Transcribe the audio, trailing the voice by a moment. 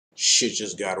shit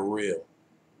just got real.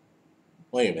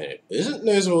 Wait a minute, isn't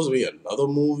there supposed to be another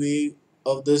movie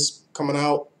of this coming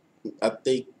out? I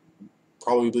think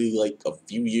probably like a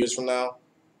few years from now.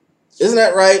 Isn't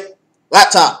that right?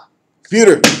 Laptop,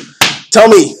 computer, tell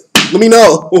me. Let me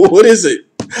know. What is it?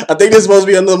 I think there's supposed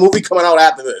to be another movie coming out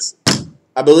after this.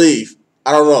 I believe.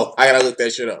 I don't know. I gotta look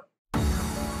that shit up.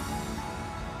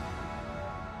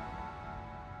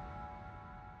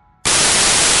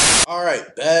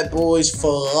 Alright, Bad Boys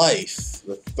for Life.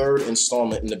 The third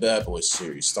installment in the Bad Boys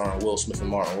series, starring Will Smith and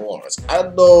Martin Lawrence. I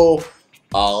know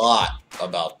a lot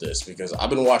about this because I've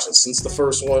been watching since the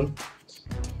first one.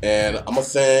 And I'm a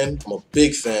fan. I'm a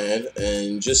big fan.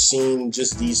 And just seeing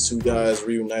these two guys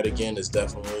reunite again is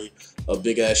definitely a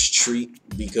big-ass treat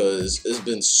because it's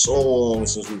been so long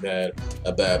since we've had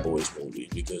a Bad Boys movie,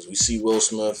 because we see Will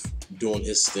Smith doing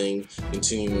his thing,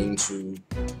 continuing to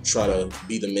try to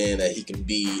be the man that he can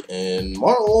be, and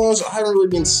Martin Lawrence, I haven't really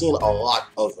been seeing a lot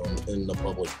of him in the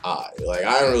public eye. Like,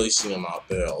 I haven't really seen him out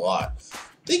there a lot.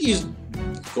 I think he's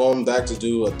going back to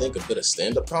do, I think, a bit of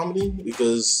stand-up comedy,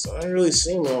 because I didn't really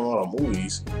see him in a lot of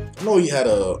movies. I know he had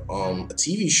a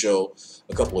TV show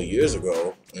a couple of years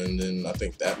ago, and then I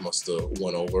think that must have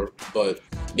went over. But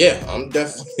yeah, I'm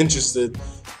definitely interested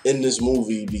in this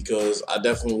movie because I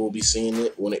definitely will be seeing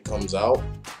it when it comes out.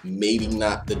 Maybe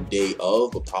not the day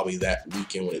of, but probably that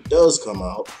weekend when it does come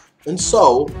out. And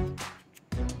so,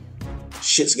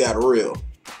 shit's got real.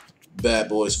 Bad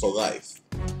Boys for Life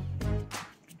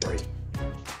 3.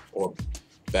 Or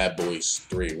Bad Boys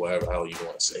 3, whatever hell you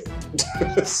want to say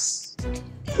it.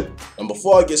 And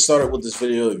before I get started with this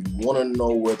video, if you want to know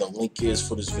where the link is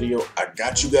for this video, I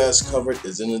got you guys covered.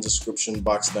 It's in the description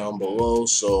box down below.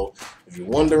 So if you're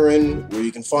wondering where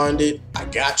you can find it, I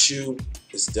got you.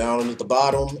 It's down at the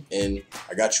bottom, and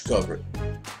I got you covered.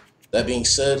 That being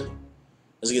said,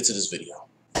 let's get to this video.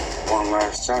 One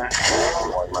last time.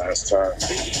 One last time.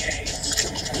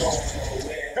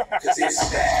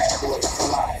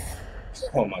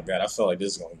 Oh my god, I feel like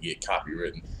this is going to get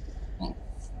copywritten.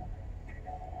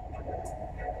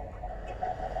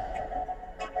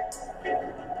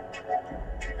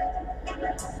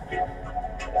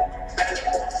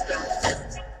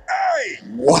 Hey!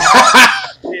 What?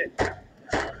 Shit.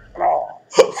 Oh.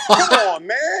 Come on,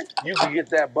 man. You can get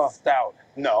that buffed out.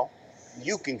 No,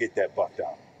 you can get that buffed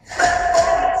out.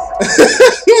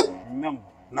 Remember,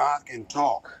 knock and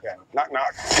talk. Yeah. Knock,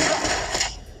 knock.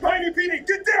 Mighty PD,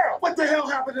 get down! What the hell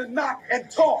happened to knock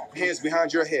and talk? Hands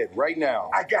behind your head right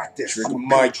now. I got this. I'm gonna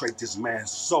penetrate this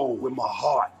man's soul with my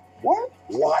heart. What?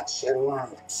 Watch and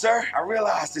learn. Sir, I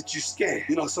realize that you're scared.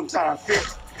 You know, sometimes fear.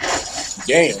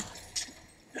 Damn.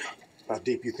 How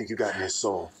deep you think you got in his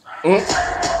soul?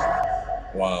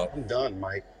 Wow. I'm done,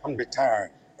 Mike. I'm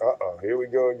retired. Uh-oh, here we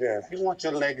go again. You want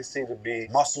your legacy to be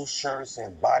muscle shirts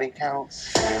and body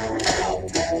counts?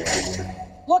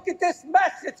 Look at this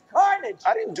mess, it's carnage.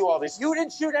 I didn't do all this. You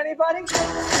didn't shoot anybody?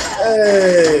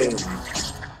 Hey.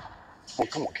 Oh,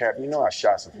 come on, Cap. You know I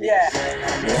shot some people. Yeah.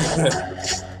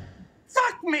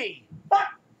 Fuck me!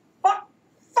 Fuck!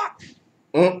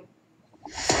 Hey,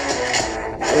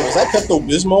 was that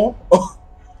Pepto-Bismol?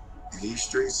 These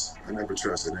streets, I never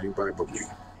trusted anybody but you.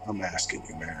 I'm asking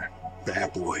you, man.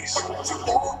 Bad Boys.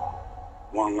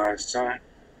 One last time.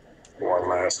 One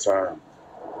last time.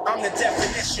 I'm the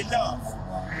definition of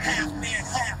half man,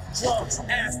 half drugs,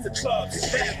 ass the clubs,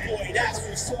 bad boy, that's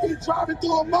what's up. We driving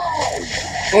through a mall.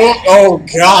 Oh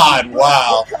God!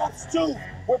 Wow. We're cops too.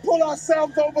 We'll pull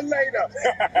ourselves over later.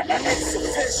 It's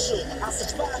official. I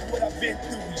survived what I've been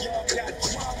through. Y'all got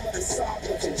drama, the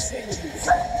saga continues.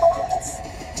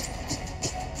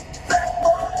 Bad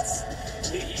boys.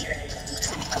 We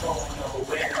ain't going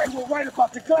nowhere. You were right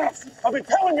about the glasses. I've been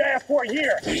telling your ass for a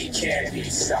year. We can't be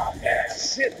stopped now.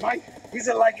 Shit, Mike. These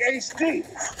are like HD.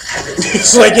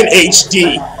 It's like an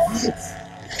HD.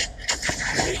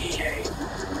 We ain't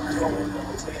going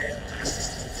nowhere.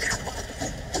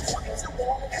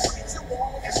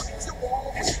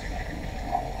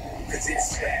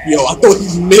 Yo, I thought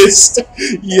he missed.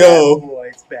 Yo.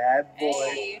 Bad boy.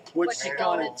 Hey, What you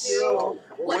gonna do?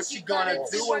 What you gonna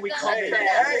do when we come in?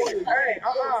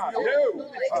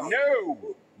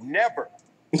 No, never.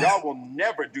 Y'all will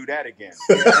never do that again.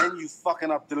 And you fucking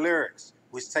up the lyrics,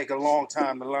 which take a long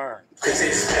time to learn.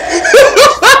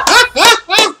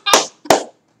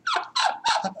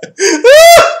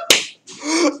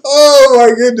 Oh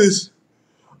my goodness.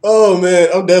 Oh man,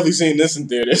 I'm definitely seeing this in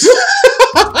theaters.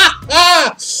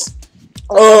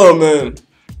 Oh man,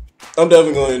 I'm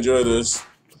definitely gonna enjoy this.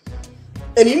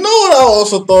 And you know what I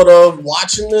also thought of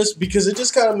watching this, because it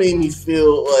just kind of made me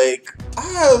feel like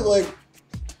I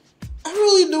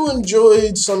really do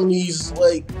enjoy some of these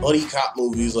like buddy cop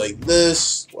movies like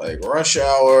this, like Rush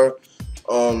Hour.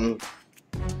 You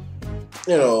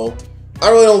know, I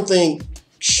really don't think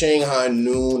Shanghai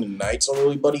Noon and Nights are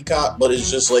really buddy cop, but it's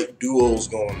just like duos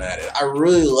going at it. I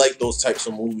really like those types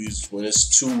of movies when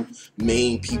it's two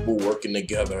main people working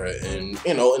together, and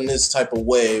you know, in this type of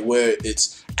way where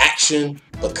it's action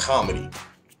but comedy,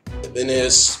 and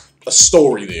there's a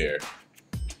story there.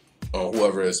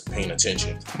 Whoever is paying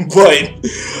attention, but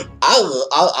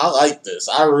I like this.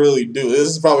 I really do. This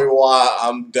is probably why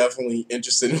I'm definitely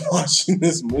interested in watching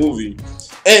this movie.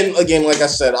 And again, like I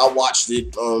said, I watched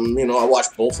it. You know, I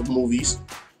watched both of the movies,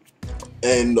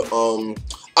 and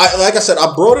like I said,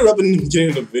 I brought it up in the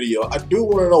beginning of the video. I do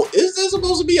want to know: is there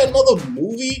supposed to be another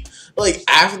movie like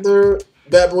after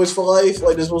Bad Boys for Life?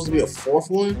 Like, there's supposed to be a fourth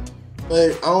one?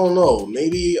 Like, I don't know.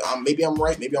 Maybe I'm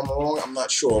right. Maybe I'm wrong. I'm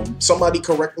not sure. Somebody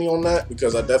correct me on that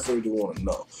because I definitely do want to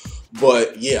know.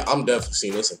 But yeah, I'm definitely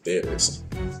seeing this in theaters.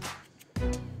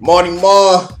 Marty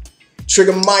Marr,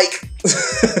 Trigger Mike.